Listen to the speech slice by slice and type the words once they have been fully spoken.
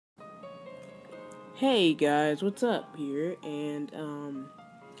Hey guys, what's up here? And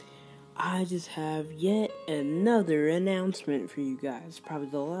I just have yet another announcement for you guys. Probably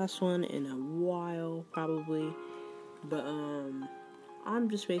the last one in a while, probably. But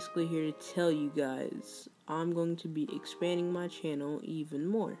I'm just basically here to tell you guys I'm going to be expanding my channel even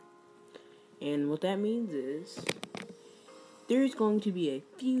more. And what that means is there's going to be a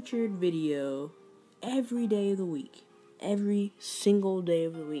featured video every day of the week. Every single day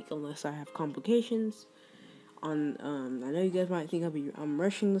of the week, unless I have complications. I know you guys might think I'm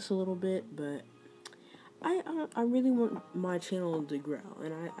rushing this a little bit, but I really want my channel to grow,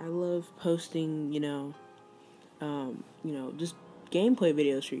 and I love posting, just gameplay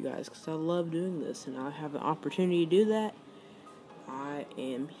videos for you guys, because I love doing this, and I have an opportunity to do that. I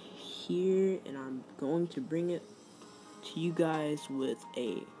am here, and I'm going to bring it to you guys with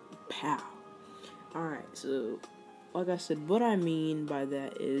a pow. Alright, so, like I said, what I mean by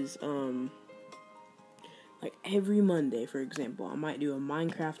that is, like every Monday, for example, I might do a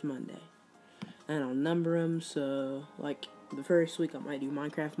Minecraft Monday, and I'll number them. So, like the first week, I might do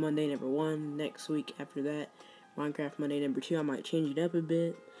Minecraft Monday number 1. Next week after that, Minecraft Monday number 2. I might change it up a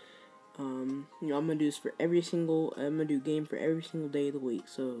bit. I'm gonna do this for I'm gonna do game for every single day of the week.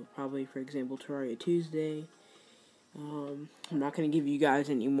 So probably, for example, Terraria Tuesday. I'm not gonna give you guys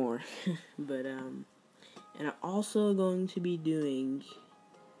any more, but and I'm also going to be doing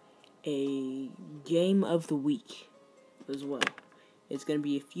a game of the week as well. It's going to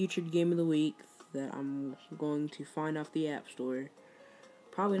be a featured game of the week that I'm going to find off the App Store.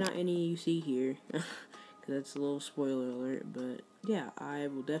 Probably not any you see here, because that's a little spoiler alert, but yeah, I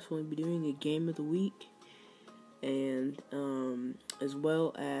will definitely be doing a game of the week, and as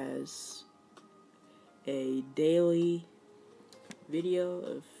well as a daily video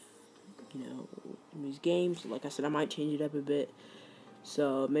of, these games. Like I said, I might change it up a bit.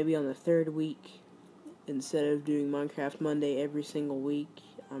 So maybe on the third week, instead of doing Minecraft Monday every single week,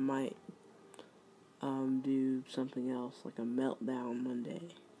 I might do something else, like a Meltdown Monday.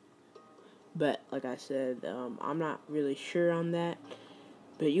 But like I said, I'm not really sure on that.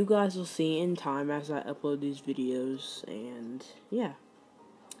 But you guys will see in time as I upload these videos, and yeah.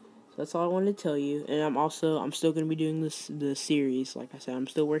 So that's all I wanted to tell you. And I'm still going to be doing the series. Like I said, I'm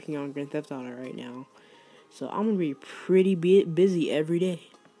still working on Grand Theft Auto right now. So I'm going to be pretty busy every day.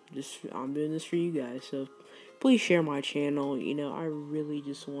 I'm doing this for you guys. So please share my channel. I really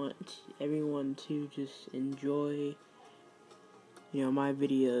just want everyone to just enjoy, my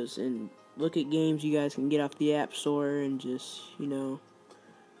videos and look at games you guys can get off the App Store, and just,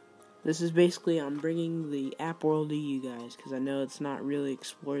 this is basically, I'm bringing the app world to you guys, because I know it's not really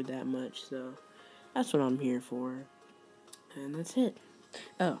explored that much, so that's what I'm here for, and that's it.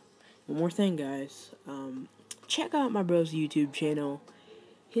 Oh, one more thing, guys, check out my bro's YouTube channel.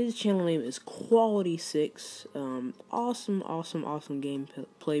 His channel name is Quality6, awesome gameplay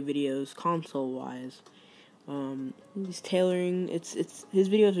videos, console-wise. He's tailoring, his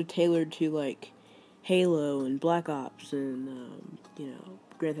videos are tailored to, like, Halo and Black Ops and,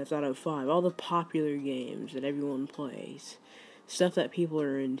 Grand Theft Auto 5, all the popular games that everyone plays, stuff that people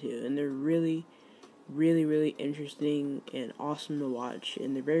are into, and they're really, really, really interesting and awesome to watch,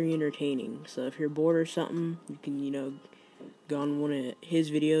 and they're very entertaining. So if you're bored or something, you can, go on one of his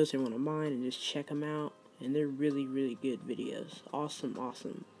videos or one of mine and just check them out, and they're really, really good videos. Awesome.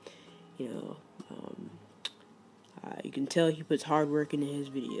 You can tell he puts hard work into his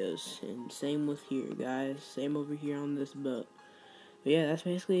videos, and same with here, guys. Same over here on this boat. But yeah, that's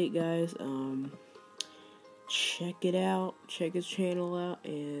basically it, guys. Check it out. Check his channel out,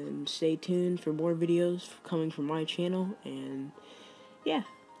 and stay tuned for more videos coming from my channel. And yeah,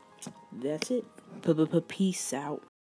 that's it. Peace out.